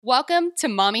Welcome to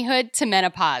Mommyhood to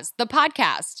Menopause, the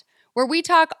podcast, where we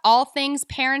talk all things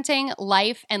parenting,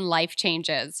 life, and life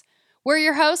changes. We're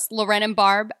your hosts, Loren and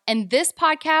Barb, and this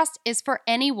podcast is for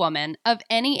any woman of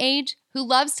any age who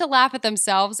loves to laugh at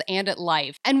themselves and at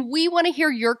life. And we want to hear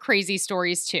your crazy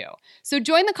stories too. So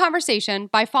join the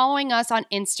conversation by following us on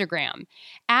Instagram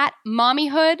at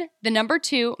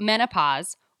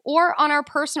mommyhood2menopause, or on our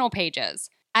personal pages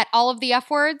at All of the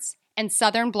F Words and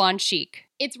Southern Blonde Chic.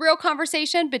 It's real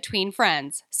conversation between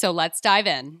friends, so let's dive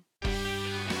in.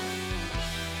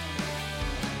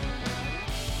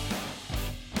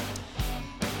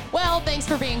 Well, thanks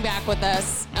for being back with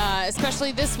us,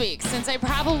 especially this week, since I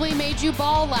probably made you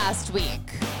bawl last week.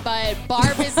 But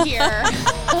Barb is here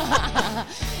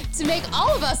to make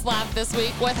all of us laugh this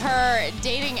week with her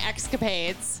dating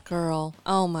escapades. Girl,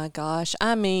 oh my gosh.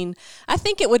 I mean, I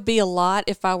think it would be a lot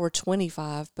if I were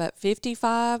 25, but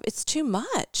 55, it's too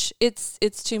much. It's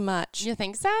too much. You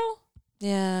think so?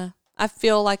 Yeah. I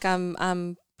feel like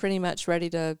I'm pretty much ready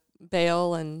to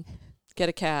bail and get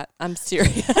a cat. I'm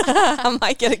serious. I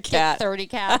might get a cat. Get 30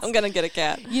 cats. I'm going to get a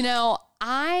cat. You know,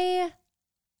 I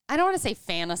don't want to say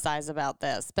fantasize about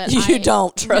this, but you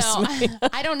don't, trust me.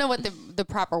 I don't know what the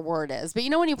proper word is, but you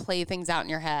know when you play things out in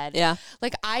your head? Yeah.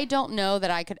 Like, I don't know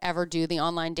that I could ever do the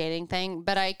online dating thing,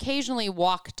 but I occasionally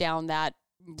walk down that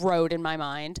road in my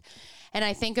mind, and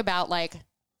I think about, like,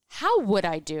 how would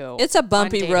I do? It's a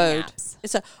bumpy road.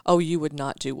 Apps? You would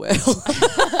not do well.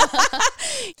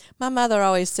 My mother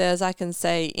always says I can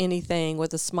say anything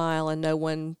with a smile and no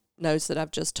one knows that I've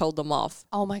just told them off.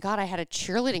 Oh my God, I had a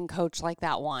cheerleading coach like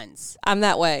that once. I'm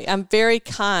that way. I'm very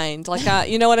kind. Like,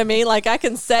 you know what I mean? Like, I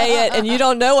can say it and you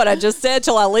don't know what I just said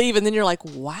till I leave, and then you're like,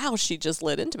 wow, she just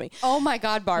lit into me. Oh my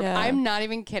God, Barb, Yeah. I'm not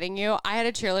even kidding you. I had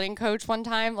a cheerleading coach one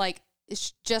time, like,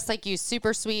 just like you,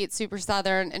 super sweet, super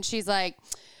Southern, and she's like,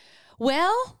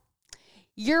 well,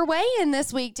 your weigh-in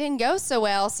this week didn't go so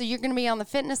well, so you're going to be on the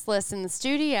fitness list in the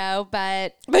studio,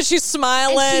 but she's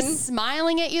smiling. And she's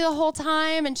smiling at you the whole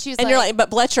time, and she's and like, you're like,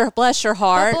 but bless your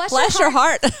heart. Bless your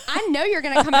heart. I know you're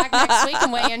going to come back next week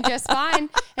and weigh in just fine.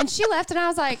 And she left, and I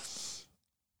was like,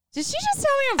 did she just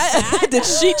tell me I'm fat? Did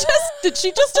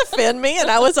she just offend me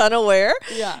and I was unaware?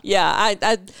 Yeah. Yeah.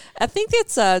 I think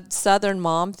it's a Southern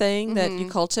mom thing that you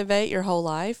cultivate your whole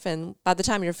life, and by the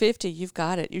time you're 50, you've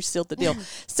got it. You sealed the deal.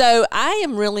 So I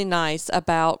am really nice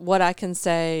about what I can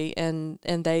say, and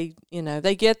they,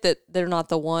 they get that they're not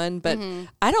the one, but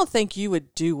I don't think you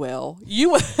would do well.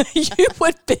 You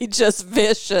would be just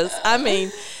vicious. I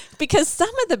mean, because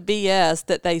some of the BS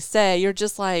that they say, you're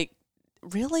just like,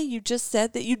 really? You just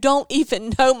said that? You don't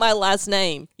even know my last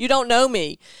name. You don't know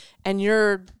me. And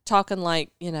you're talking like,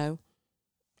 I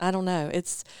don't know. I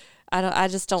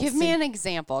just don't Give me an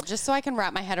example, just so I can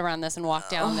wrap my head around this and walk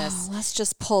down this. Let's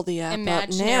just pull the app up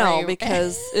imaginary now,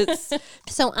 because it's...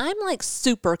 So I'm like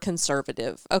super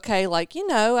conservative, okay? Like,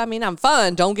 I'm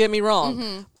fun, don't get me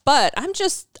wrong. But I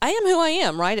am who I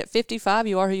am, right? At 55,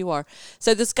 you are who you are.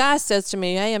 So this guy says to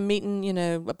me, hey, I'm meeting,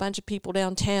 a bunch of people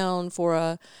downtown for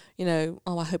a, I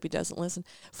hope he doesn't listen,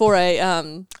 for a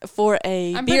I'm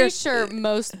beer. pretty sure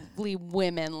mostly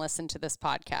women listen to this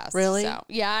podcast. Really? So,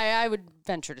 yeah, I would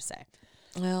venture to say.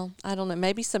 Well, I don't know.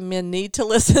 Maybe some men need to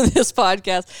listen to this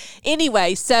podcast.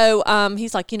 Anyway, so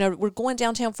he's like, we're going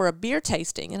downtown for a beer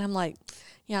tasting. And I'm like,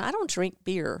 yeah, I don't drink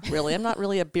beer, really. I'm not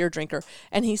really a beer drinker.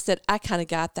 And he said, I kind of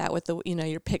got that with the,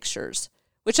 your pictures,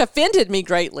 which offended me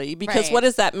greatly, because Right. What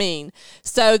does that mean?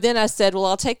 So then I said, well,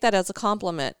 I'll take that as a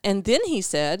compliment. And then he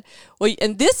said, well,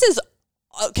 and this is,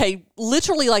 okay,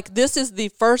 literally, like, this is the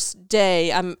first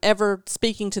day I'm ever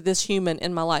speaking to this human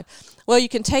in my life. Well, you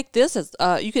can take this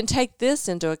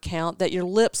into account, that your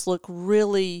lips look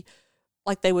really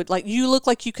like you look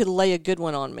like you could lay a good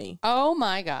one on me. Oh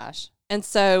my gosh. And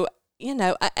so,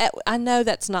 I know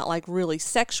that's not like really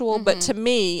sexual, but to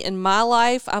me, in my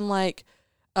life, I'm like,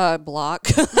 block.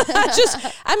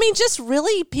 just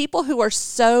really people who are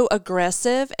so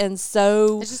aggressive and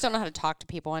so... I just don't know how to talk to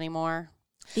people anymore.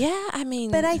 Yeah, I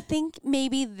mean... But I think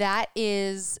maybe that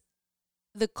is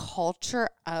the culture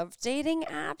of dating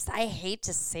apps. I hate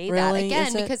to say that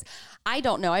again, because I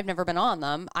don't know. I've never been on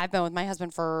them. I've been with my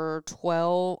husband for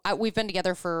 12... we've been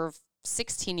together for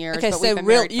 16 years, okay, but so we've been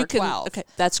married for 12. Okay,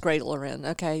 that's great, Loren.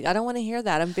 Okay, I don't want to hear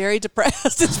that. I'm very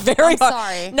depressed. It's very I'm hard.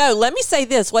 sorry. No, let me say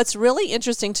this. What's really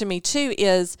interesting to me, too,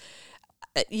 is,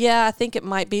 I think it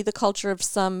might be the culture of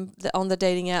some on the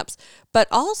dating apps, but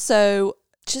also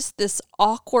just this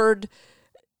awkward...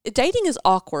 Dating is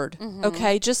awkward,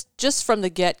 okay, just from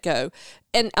the get-go.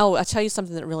 And, I'll tell you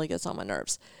something that really gets on my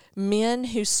nerves. Men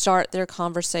who start their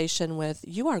conversation with,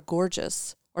 you are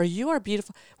gorgeous, or you are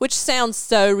beautiful, which sounds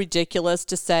so ridiculous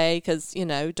to say because, you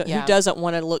know, who doesn't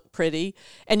want to look pretty?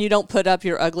 And you don't put up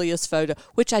your ugliest photo,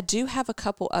 which I do have a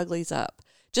couple uglies up.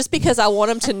 Just because I want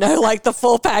them to know, like, the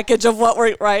full package of what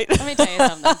we're, right? Let me tell you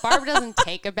something. Barb doesn't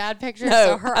take a bad picture,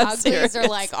 so her I'm uglies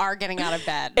serious. are getting out of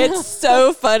bed. It's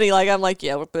so funny. Like, I'm like,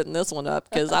 yeah, we're putting this one up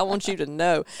because I want you to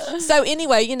know. So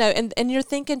anyway, you know, and you're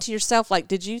thinking to yourself, like,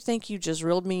 did you think you just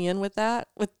reeled me in with that?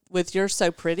 With you're so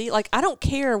pretty? Like, I don't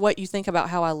care what you think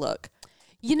about how I look.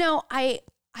 You know, I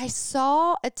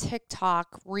saw a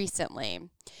TikTok recently,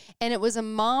 and it was a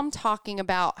mom talking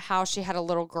about how she had a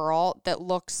little girl that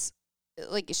looks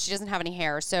like she doesn't have any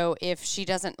hair. So if she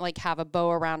doesn't like have a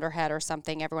bow around her head or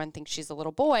something, everyone thinks she's a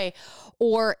little boy.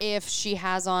 Or if she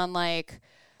has on like,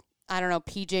 I don't know,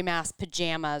 PJ Masks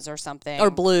pajamas or something.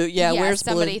 Or blue. Yeah, where's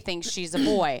somebody blue? thinks she's a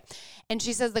boy. And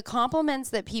she says the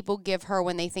compliments that people give her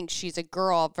when they think she's a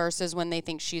girl versus when they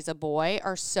think she's a boy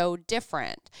are so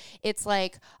different. It's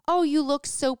like, oh, you look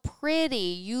so pretty.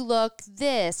 You look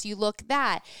this, you look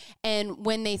that. And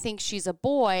when they think she's a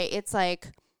boy, it's like,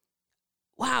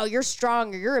 wow, you're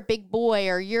strong, or you're a big boy,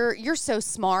 or you're so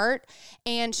smart.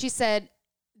 And she said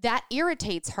that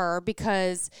irritates her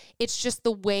because it's just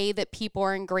the way that people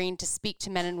are ingrained to speak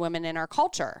to men and women in our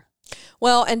culture.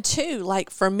 Well, and two, like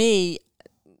for me,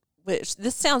 which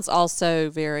this sounds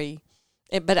also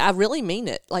but I really mean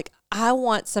it. Like, I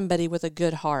want somebody with a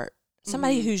good heart,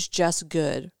 somebody who's just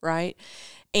good, right?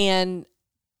 And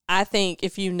I think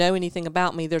if you know anything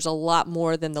about me, there's a lot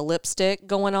more than the lipstick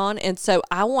going on. And so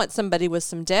I want somebody with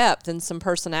some depth and some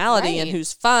personality and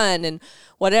who's fun and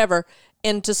whatever.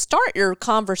 And to start your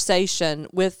conversation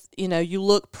with, you know, you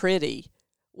look pretty.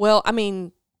 Well, I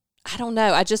mean, I don't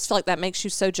know. I just feel like that makes you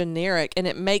so generic and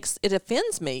it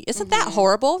offends me. Isn't that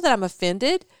horrible that I'm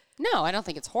offended? No, I don't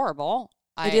think it's horrible.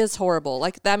 It is horrible.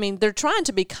 Like, I mean, they're trying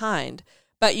to be kind,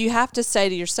 but you have to say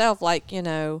to yourself, like, you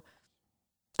know,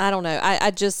 I don't know.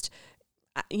 I just,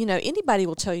 you know, anybody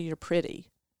will tell you you're pretty.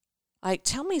 Like,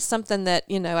 tell me something that,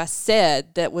 you know, I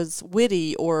said that was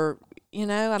witty or, you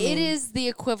know, I mean. It is the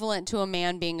equivalent to a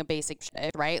man being a basic shit,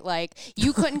 right? Like,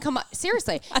 you couldn't come up,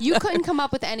 seriously, you couldn't come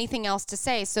up with anything else to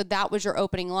say. So that was your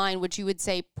opening line, which you would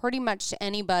say pretty much to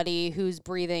anybody who's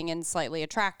breathing and slightly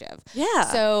attractive. Yeah.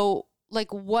 So,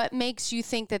 like, what makes you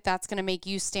think that that's going to make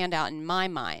you stand out in my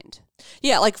mind?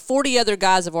 Yeah, like 40 other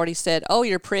guys have already said, oh,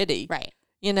 you're pretty. Right.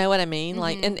 You know what I mean?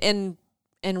 Like, and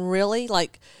really,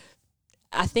 like,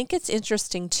 I think it's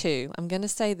interesting too. I'm going to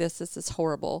say this is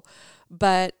horrible,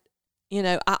 but, you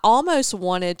know, I almost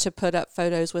wanted to put up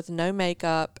photos with no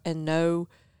makeup and no,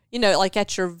 you know, like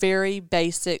at your very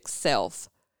basic self,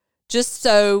 just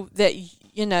so that,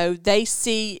 you know,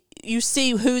 you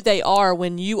see who they are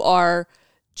when you are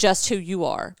just who you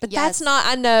are. But that's not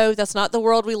the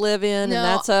world we live in. No, and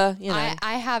that's you know.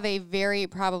 I have a very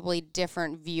probably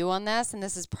different view on this, and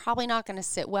this is probably not going to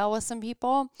sit well with some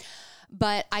people,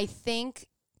 but I think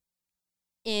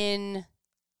I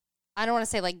don't want to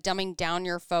say like dumbing down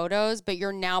your photos, but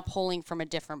you're now pulling from a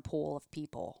different pool of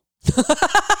people.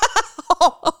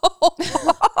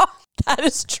 That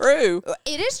is true.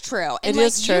 It is true. And it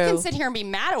is true. You can sit here and be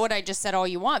mad at what I just said all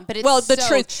you want, but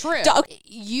it's true.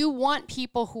 You want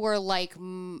people who are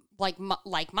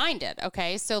like-minded,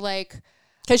 okay? So like,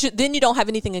 because then you don't have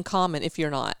anything in common if you're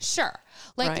not. Sure.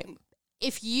 Like, right.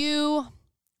 If you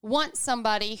want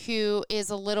somebody who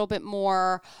is a little bit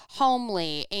more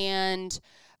homely and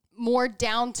more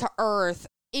down to earth,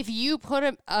 if you put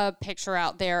a picture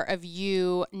out there of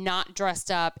you not dressed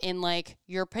up in like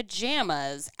your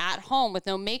pajamas at home with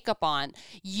no makeup on,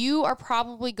 you are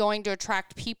probably going to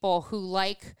attract people who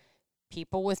like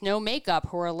people with no makeup,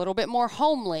 who are a little bit more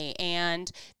homely,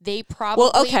 and they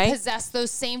probably possess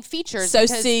those same features. So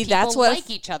see, that's what like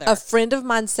each other. A friend of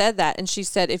mine said that, and she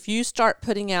said, if you start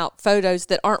putting out photos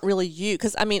that aren't really you,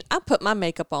 because I mean, I put my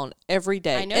makeup on every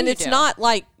day, and it's not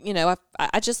like, you know,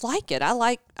 I just like it. I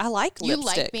like lipstick. You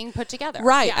like being put together,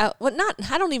 right? Yeah.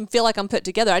 I don't even feel like I'm put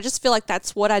together. I just feel like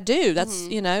that's what I do. That's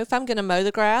you know, if I'm going to mow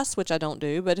the grass, which I don't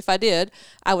do, but if I did,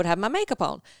 I would have my makeup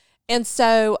on, and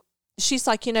so. She's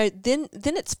like, you know, then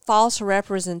it's false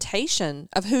representation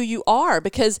of who you are,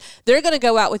 because they're going to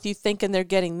go out with you thinking they're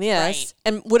getting this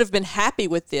and would have been happy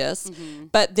with this,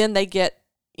 but then they get,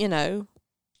 you know,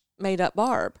 made up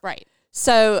Barb. Right.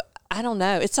 So I don't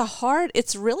know.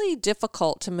 It's really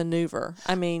difficult to maneuver.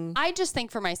 I mean, I just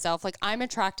think for myself, like, I'm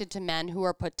attracted to men who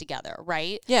are put together,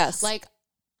 right? Yes. Like,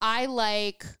 I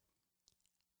like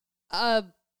a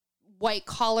white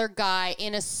collar guy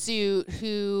in a suit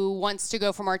who wants to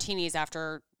go for martinis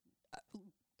after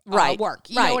work.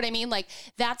 You know what I mean? Like,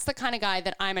 that's the kind of guy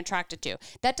that I'm attracted to.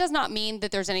 That does not mean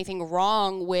that there's anything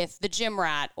wrong with the gym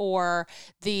rat or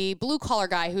the blue collar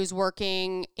guy who's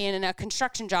working in a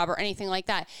construction job or anything like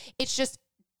that. It's just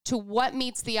to what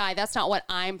meets the eye. That's not what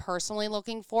I'm personally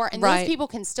looking for. And those people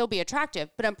can still be attractive,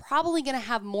 but I'm probably going to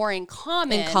have more in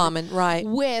common.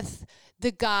 With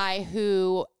the guy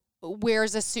who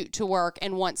wears a suit to work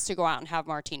and wants to go out and have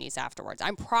martinis afterwards.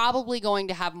 I'm probably going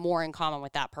to have more in common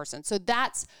with that person. So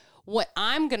that's what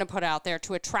I'm going to put out there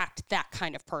to attract that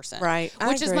kind of person. Right.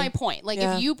 Which is my point. Like,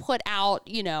 if you put out,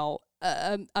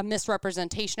 a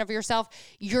misrepresentation of yourself,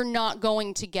 you're not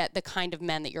going to get the kind of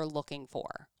men that you're looking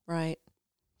for. Right.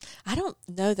 I don't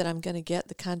know that I'm going to get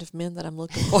the kind of men that I'm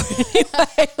looking for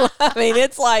anyway. I mean,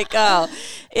 it's like,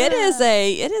 it is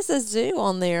a zoo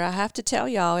on there. I have to tell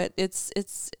y'all, it's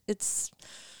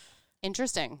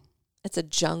interesting. It's a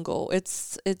jungle.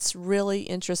 It's really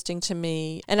interesting to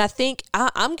me. And I think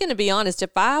I'm going to be honest,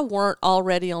 if I weren't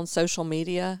already on social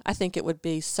media, I think it would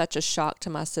be such a shock to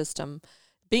my system.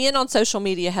 Being on social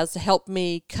media has helped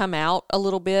me come out a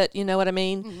little bit, you know what I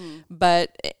mean? Mm-hmm.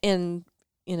 But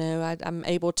I'm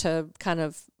able to kind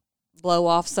of blow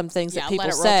off some things that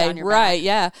people say. Right,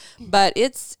 yeah. But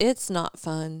it's not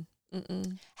fun.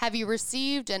 Mm-mm. Have you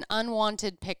received an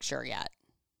unwanted picture yet?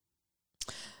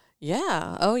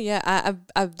 Yeah. Oh, yeah.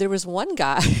 There was one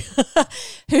guy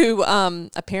who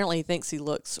apparently thinks he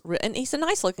looks, and he's a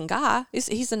nice looking guy.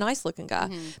 He's a nice looking guy,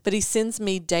 but he sends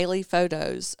me daily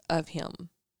photos of him,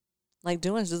 like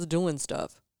just doing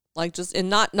stuff. Like and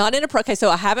not inappropriate. Okay, so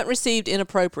I haven't received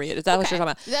inappropriate. Is that what you're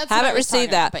talking about? That's haven't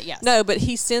received that. But yes. No, but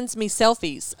he sends me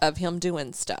selfies of him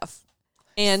doing stuff.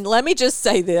 And let me just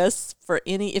say this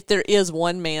if there is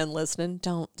one man listening,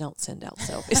 don't send out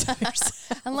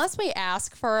selfies. Unless we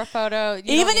ask for a photo.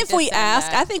 Even if we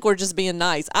ask, I think we're just being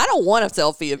nice. I don't want a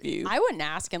selfie of you. I wouldn't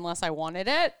ask unless I wanted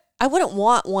it. I wouldn't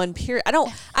want one, period.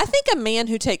 I think a man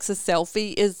who takes a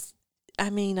selfie is, I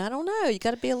don't know. You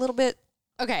got to be a little bit.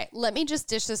 Okay, let me just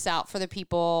dish this out for the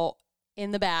people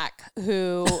in the back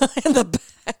who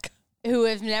who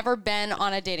have never been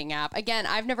on a dating app. Again,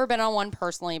 I've never been on one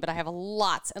personally, but I have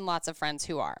lots and lots of friends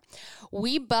who are.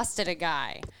 We busted a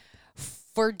guy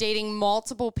for dating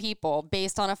multiple people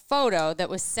based on a photo that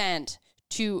was sent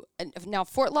to, now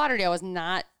Fort Lauderdale is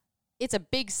not, it's a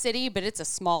big city, but it's a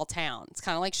small town. It's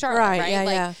kind of like Charlotte, right?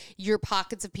 Yeah, your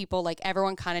pockets of people, like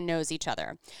everyone kind of knows each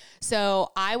other.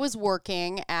 So I was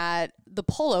working at the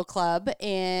Polo Club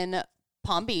in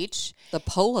Palm Beach. The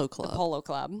Polo Club? The Polo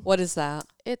Club. What is that?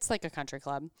 It's like a country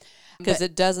club. Because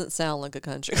it doesn't sound like a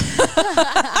country.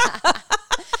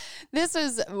 This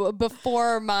is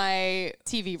before my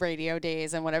TV radio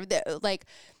days and whatever. Like,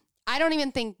 I don't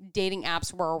even think dating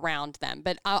apps were around then,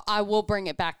 but I will bring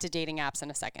it back to dating apps in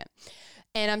a second.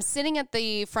 And I'm sitting at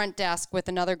the front desk with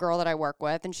another girl that I work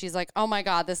with, and she's like, oh my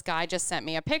God, this guy just sent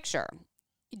me a picture.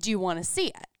 Do you want to see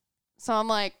it? So I'm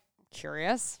like,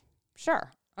 curious?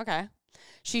 Sure. Okay.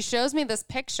 She shows me this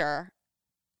picture.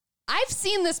 I've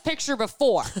seen this picture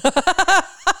before.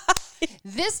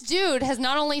 This dude has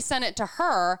not only sent it to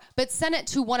her, but sent it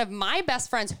to one of my best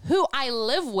friends who I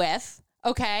live with.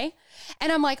 Okay.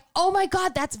 And I'm like, oh my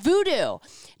God, that's Voodoo.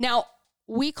 Now,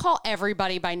 we call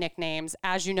everybody by nicknames,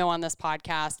 as you know, on this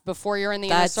podcast. Before you're in the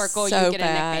inner circle, you get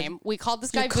a nickname. We called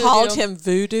this guy Voodoo. You called him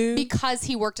Voodoo? Because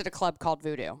he worked at a club called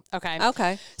Voodoo. Okay.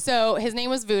 Okay. So his name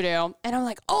was Voodoo. And I'm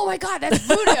like, oh my God, that's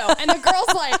Voodoo. And the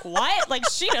girl's like, what? Like,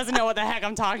 she doesn't know what the heck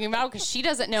I'm talking about because she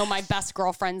doesn't know my best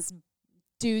girlfriend's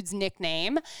dude's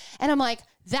nickname. And I'm like,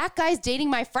 that guy's dating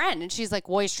my friend. And she's like,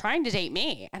 well, he's trying to date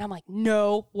me. And I'm like,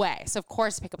 no way. So of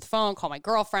course, pick up the phone, call my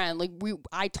girlfriend. Like,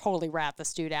 I totally rat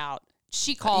this dude out.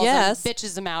 She calls him,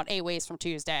 bitches him out 8 ways from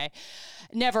Tuesday,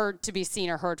 never to be seen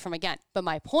or heard from again. But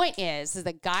my point is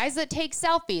that guys that take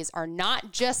selfies are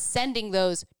not just sending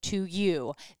those to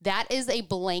you. That is a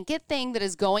blanket thing that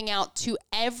is going out to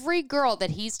every girl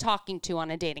that he's talking to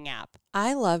on a dating app.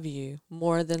 I love you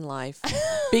more than life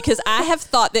because I have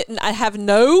thought that I have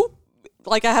no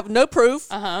proof,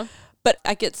 but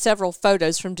I get several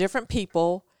photos from different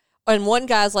people. And one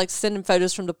guy's like sending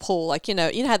photos from the pool, like, you know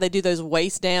how they do those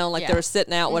waist down, like they were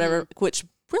sitting out, whatever, which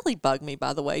really bugged me,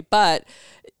 by the way. But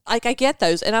like, I get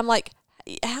those, and I'm like,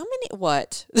 how many?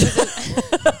 What?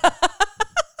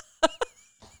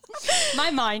 My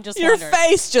mind just Your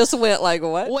face just went like,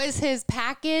 what? Was his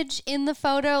package in the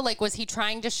photo? Like, was he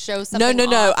trying to show something?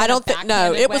 No. I don't think.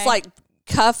 No, it was like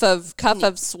cuff of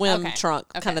swim trunk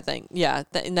kind of thing. Yeah,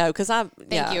 no, because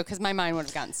Thank you, because my mind would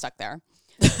have gotten stuck there.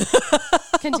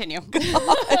 Continue.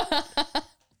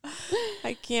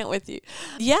 I can't with you.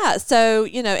 Yeah. So,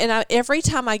 and every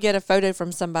time I get a photo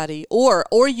from somebody or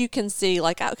you can see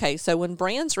like, okay, so when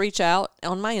brands reach out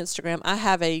on my Instagram, I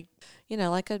have a,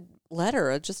 like a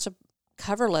letter, just a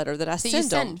cover letter that I send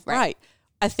them. Right.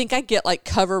 I think I get like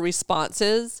cover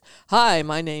responses. Hi,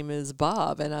 my name is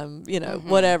Bob and I'm,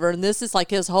 whatever. And this is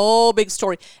like his whole big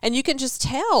story. And you can just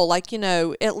tell, like,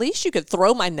 at least you could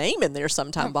throw my name in there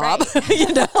sometime, Bob.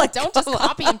 Right. Like, don't just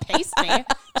copy and paste me.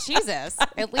 Jesus.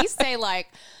 At least say like,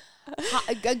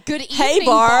 good evening, hey,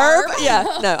 Barb.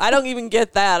 Yeah, no, I don't even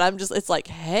get that. it's like,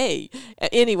 hey.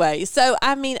 Anyway, so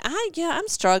I mean, I'm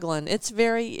struggling. It's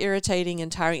very irritating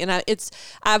and tiring. And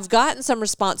I've gotten some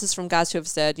responses from guys who have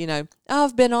said, oh,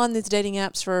 I've been on these dating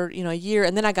apps for, a year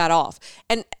and then I got off.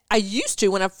 And I used to,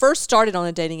 when I first started on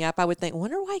a dating app, I would think,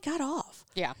 wonder why I got off.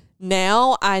 Yeah.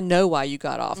 Now I know why you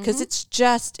got off because it's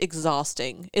just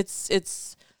exhausting.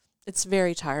 It's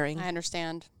very tiring. I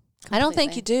understand. Completely. I don't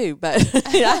think you do, but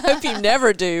I hope you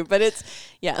never do. But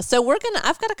so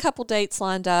I've got a couple dates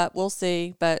lined up. We'll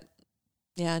see. But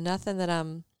yeah, nothing that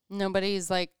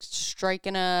nobody's like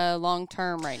striking a long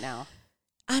term right now.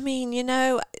 I mean,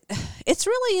 it's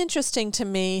really interesting to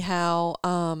me how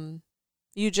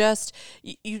you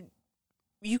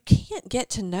can't get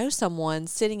to know someone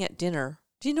sitting at dinner.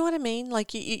 Do you know what I mean?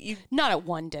 Like you not at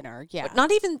one dinner, yeah.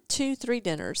 Not even 2-3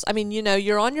 dinners. I mean,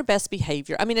 you're on your best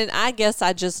behavior. I mean, and I guess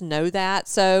I just know that.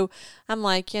 So I'm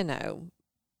like,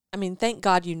 I mean, thank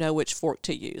God you know which fork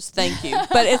to use. Thank you.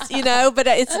 But it's, but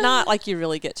it's not like you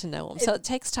really get to know them. So it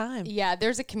takes time. Yeah,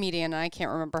 there's a comedian, and I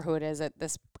can't remember who it is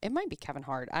it might be Kevin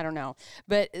Hart. I don't know.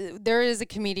 But there is a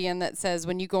comedian that says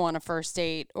when you go on a first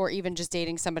date or even just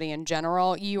dating somebody in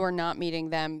general, you are not meeting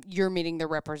them. You're meeting the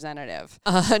representative.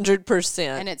 100%.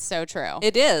 And it's so true.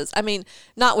 It is. I mean,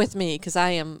 not with me because I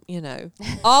am,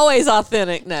 always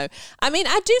authentic. No. I mean,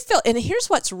 I do feel, and here's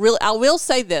what's really, I will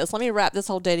say this. Let me wrap this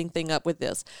whole dating thing up with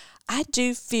this. I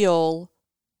do feel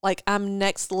like I'm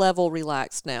next level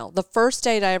relaxed now. The first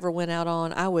date I ever went out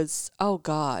on, I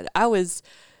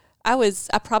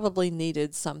probably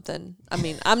needed something. I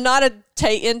mean, I'm not I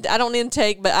don't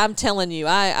intake, but I'm telling you,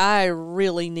 I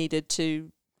really needed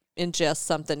to ingest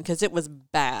something because it was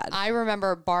bad. I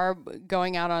remember Barb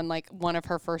going out on like one of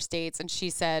her first dates and she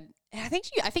said, I think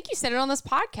you said it on this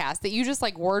podcast that you just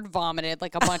like word vomited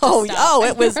like a bunch of stuff. Oh,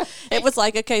 it was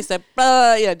like, okay, so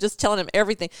just telling him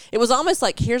everything. It was almost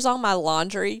like, here's all my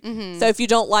laundry. Mm-hmm. So if you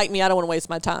don't like me, I don't want to waste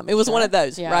my time. It was one of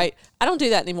those, right? I don't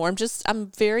do that anymore.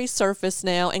 I'm very surface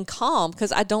now and calm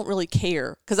because I don't really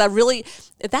care. Because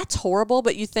that's horrible,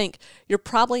 but you think you're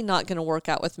probably not going to work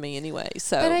out with me anyway.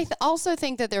 So, but I also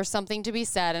think that there's something to be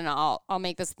said, and I'll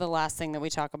make this the last thing that we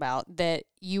talk about, that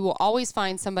you will always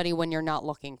find somebody when you're not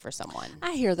looking for someone.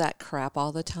 I hear that crap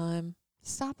all the time.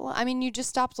 You just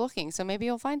stopped looking, so maybe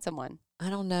you'll find someone.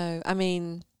 I don't know. I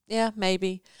mean, yeah,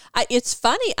 maybe. It's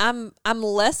funny. I'm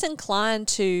less inclined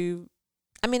to.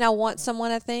 I mean, I want someone,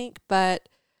 I think, but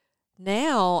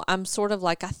now I'm sort of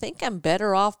like, I think I'm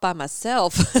better off by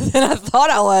myself than I thought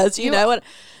I was. You know what?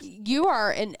 You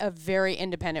are a very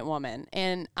independent woman,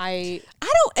 and I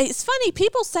don't. It's funny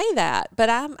people say that,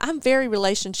 but I'm very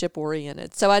relationship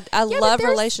oriented. So I love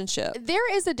relationship.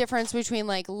 There is a difference between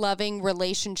like loving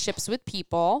relationships with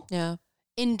people. Yeah.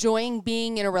 Enjoying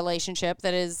being in a relationship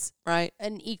that is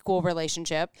an equal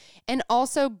relationship, and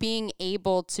also being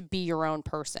able to be your own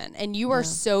person. And you are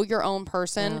so your own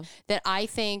person that I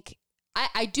think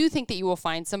I do think that you will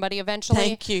find somebody eventually.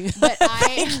 Thank you. But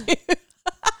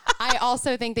I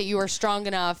also think that you are strong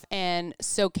enough and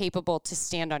so capable to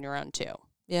stand on your own too.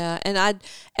 Yeah, and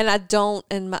I don't,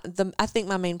 and I think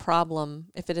my main problem,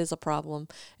 if it is a problem,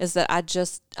 is that I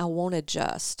won't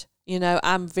adjust.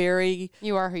 I'm very...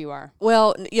 You are who you are.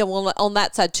 Well, yeah, well, on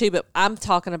that side too, but I'm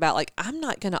talking about like, I'm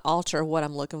not going to alter what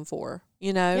I'm looking for,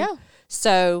 Yeah.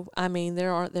 So, I mean,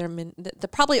 there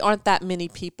probably aren't that many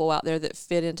people out there that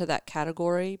fit into that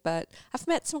category, but I've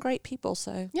met some great people,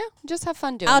 so. Yeah, just have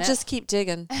fun doing it. I'll just keep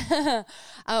digging.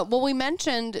 Well, we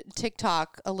mentioned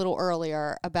TikTok a little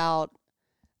earlier about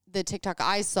the TikTok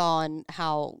I saw and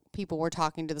how people were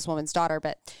talking to this woman's daughter,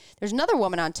 but there's another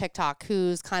woman on TikTok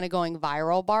who's kind of going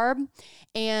viral, Barb,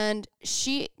 and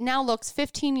she now looks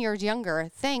 15 years younger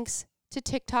thanks to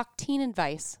TikTok teen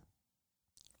advice.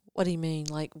 What do you mean?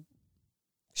 Like,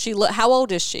 how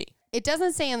old is she? It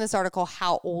doesn't say in this article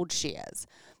how old she is,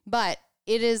 but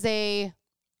it is a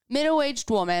middle-aged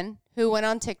woman who went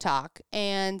on TikTok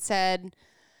and said,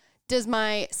 does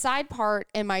my side part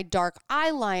and my dark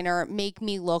eyeliner make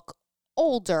me look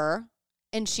older?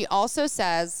 And she also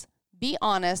says, be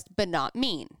honest, but not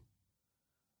mean.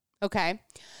 Okay.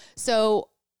 So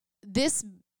this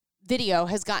video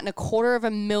has gotten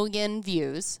 250,000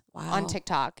 views on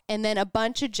TikTok. And then a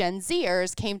bunch of Gen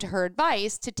Zers came to her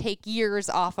advice to take years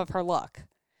off of her look.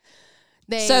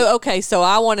 So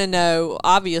I want to know,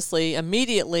 obviously,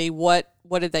 immediately, what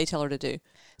did they tell her to do?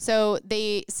 So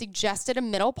they suggested a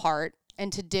middle part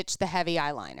and to ditch the heavy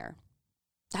eyeliner.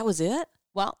 That was it?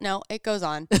 Well, no, it goes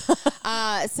on.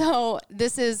 So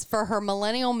this is for her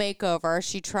millennial makeover.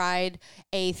 She tried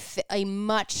a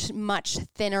much, much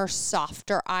thinner,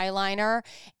 softer eyeliner.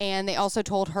 And they also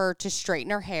told her to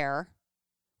straighten her hair,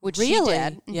 which she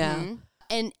did. Yeah. Mm-hmm.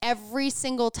 And every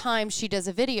single time she does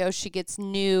a video, she gets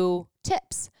new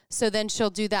tips. So then she'll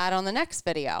do that on the next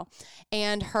video.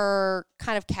 And her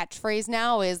kind of catchphrase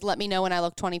now is, let me know when I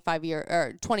look 25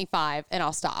 and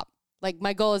I'll stop. Like,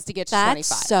 my goal is to get to 25.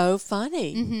 That's so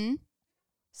funny. Mm-hmm.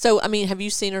 So, I mean, have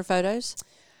you seen her photos?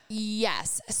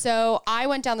 Yes. So I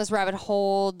went down this rabbit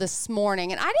hole this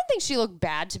morning, and I didn't think she looked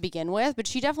bad to begin with, but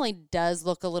she definitely does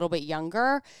look a little bit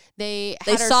younger. They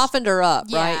softened her up,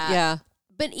 right? Yeah.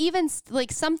 But even,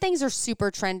 like, some things are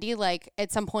super trendy. Like,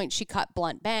 at some point, she cut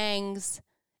blunt bangs,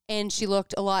 and she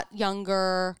looked a lot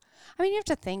younger. I mean, you have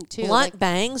to think, too. Blunt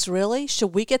bangs, really?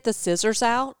 Should we get the scissors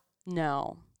out?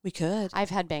 No. We could.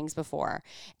 I've had bangs before.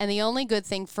 And the only good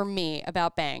thing for me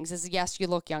about bangs is, yes, you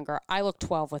look younger. I look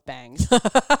 12 with bangs.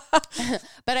 But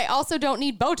I also don't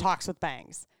need Botox with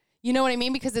bangs. You know what I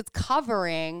mean? Because it's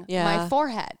covering my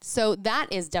forehead. So that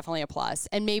is definitely a plus.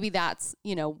 And maybe that's,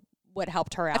 what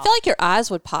helped her out. I feel like your eyes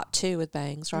would pop too with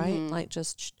bangs, right? Mm-hmm. Like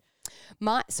just...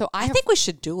 I think we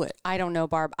should do it. I don't know,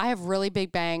 Barb. I have really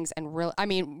big bangs and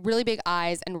really big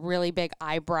eyes and really big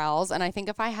eyebrows. And I think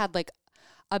if I had like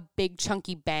a big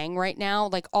chunky bang right now,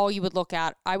 like all you would look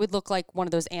at, I would look like one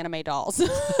of those anime dolls.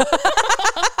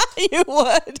 You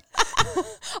would.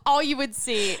 All you would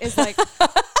see is like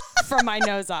from my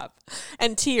nose up.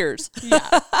 And tears. Yeah.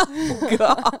 Oh,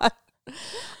 God.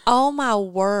 Oh, my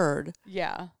word.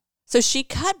 Yeah. So she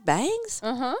cut bangs?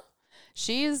 Uh-huh.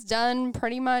 She's done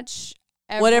pretty much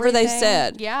everything. Whatever they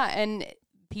said. Yeah. And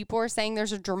people are saying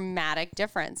there's a dramatic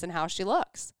difference in how she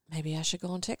looks. Maybe I should go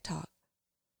on TikTok.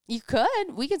 You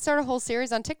could. We could start a whole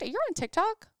series on TikTok. You're on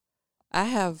TikTok? I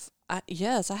have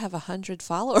 100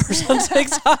 followers on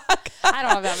TikTok. I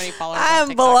don't have that many followers I'm on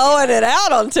TikTok blowing either. it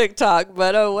out on TikTok,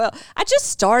 but oh well. I just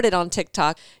started on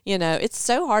TikTok. It's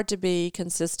so hard to be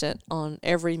consistent on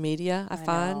every media, I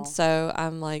find. Know. So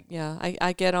I'm like,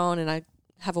 I get on and I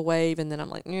have a wave and then I'm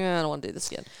like, I don't want to do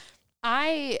this again.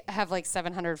 I have like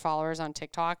 700 followers on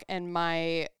TikTok and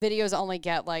my videos only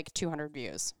get like 200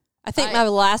 views. I think my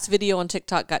last video on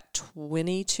TikTok got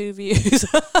 22 views.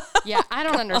 Yeah, I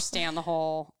don't understand the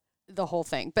whole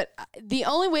thing. But the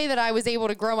only way that I was able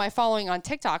to grow my following on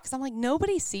TikTok, because I'm like,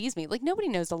 nobody sees me. Like, nobody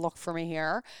knows to look for me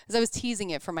here. Because I was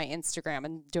teasing it for my Instagram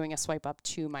and doing a swipe up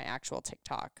to my actual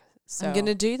TikTok. So I'm going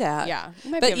to do that. Yeah.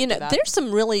 But, there's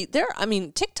some really,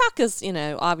 TikTok is,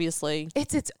 obviously.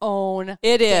 It's its own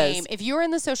It game. is. If you're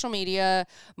in the social media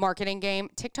marketing game,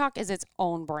 TikTok is its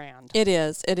own brand. It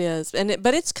is.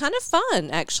 But it's kind of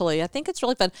fun, actually. I think it's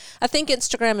really fun. I think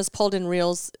Instagram has pulled in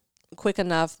Reels quick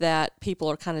enough that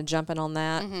people are kind of jumping on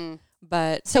that. Mm-hmm.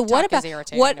 But so TikTok what about is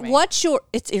irritating to me.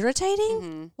 it's irritating?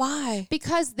 Mm-hmm. Why?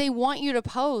 Because they want you to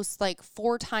post like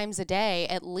 4 times a day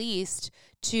at least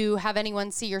to have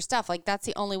anyone see your stuff. Like that's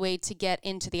the only way to get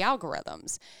into the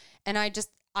algorithms. And I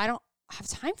don't have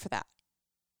time for that.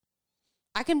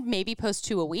 I can maybe post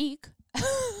 2 a week.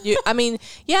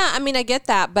 I get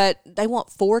that, but they want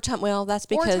 4 times. Well, that's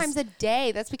because 4 times a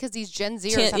day. That's because these Gen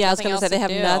Zers have nothing I was going to say they have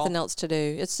do. nothing else to do.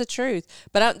 It's the truth.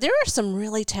 But there are some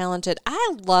really talented.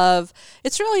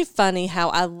 It's really funny how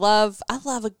I love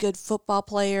a good football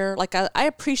player. Like I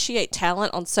appreciate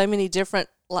talent on so many different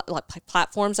like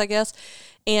platforms, I guess.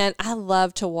 And I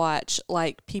love to watch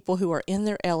like people who are in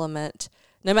their element,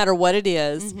 no matter what it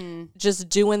is, just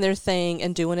doing their thing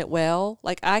and doing it well.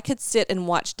 Like I could sit and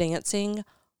watch dancing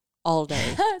all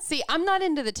day. See, I'm not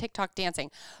into the TikTok dancing,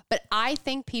 but I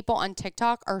think people on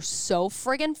TikTok are so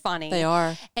friggin' funny. They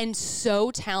are. And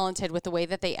so talented with the way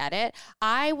that they edit.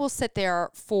 I will sit there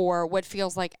for what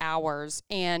feels like hours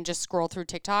and just scroll through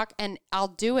TikTok, and I'll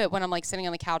do it when I'm like sitting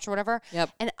on the couch or whatever. Yep.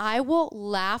 And I will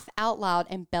laugh out loud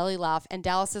and belly laugh. And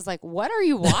Dallas is like, "What are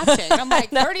you watching?" I'm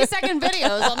like, 30-second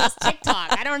videos on this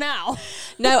TikTok. I don't know.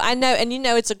 No, I know. And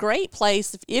it's a great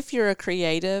place if you're a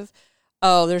creative.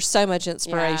 Oh, there's so much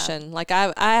inspiration. Yeah. Like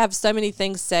I have so many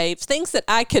things saved, things that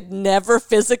I could never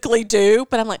physically do,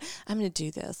 but I'm like, I'm going to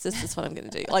do this. This is what I'm going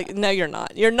to do. Like, no, you're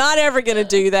not. You're not ever going to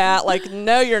do that. Like,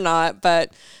 no, you're not.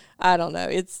 But I don't know.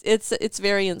 It's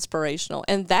very inspirational.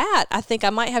 And that I think I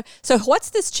might have. So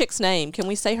what's this chick's name? Can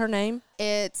we say her name?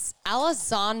 It's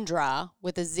Alessandra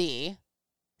with a Z.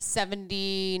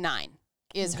 79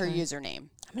 is her username.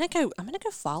 I'm gonna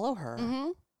go follow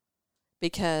her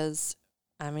because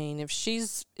I mean, if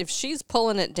she's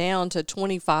pulling it down to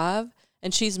 25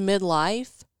 and she's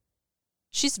midlife,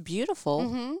 she's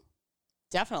beautiful.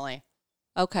 Definitely.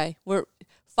 Okay,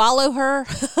 follow her.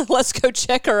 Let's go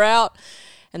check her out.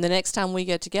 And the next time we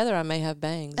get together, I may have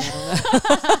bangs.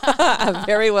 I don't know. I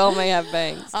very well may have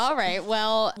bangs. All right.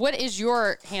 Well, what is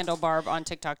your handle, Barb, on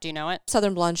TikTok? Do you know it?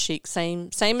 Southern Blonde Chic, same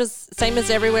as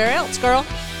everywhere else, girl.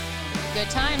 Good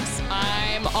times.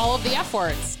 I'm all of the F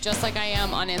words, just like I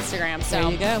am on Instagram. So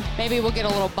there you go. Maybe we'll get a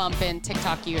little bump in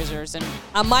TikTok users, and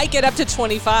I might get up to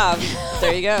 25.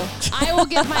 There you go. I will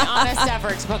give my honest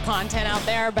effort to put content out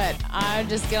there, but I'm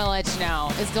just gonna let you know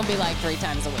it's gonna be like 3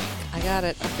 times a week. I got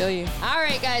it. I feel you. All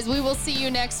right, guys. We will see you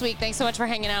next week. Thanks so much for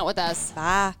hanging out with us.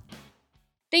 Bye.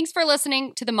 Thanks for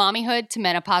listening to the Mommyhood to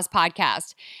Menopause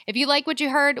podcast. If you like what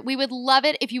you heard, we would love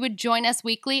it if you would join us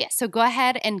weekly. So go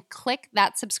ahead and click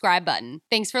that subscribe button.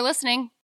 Thanks for listening.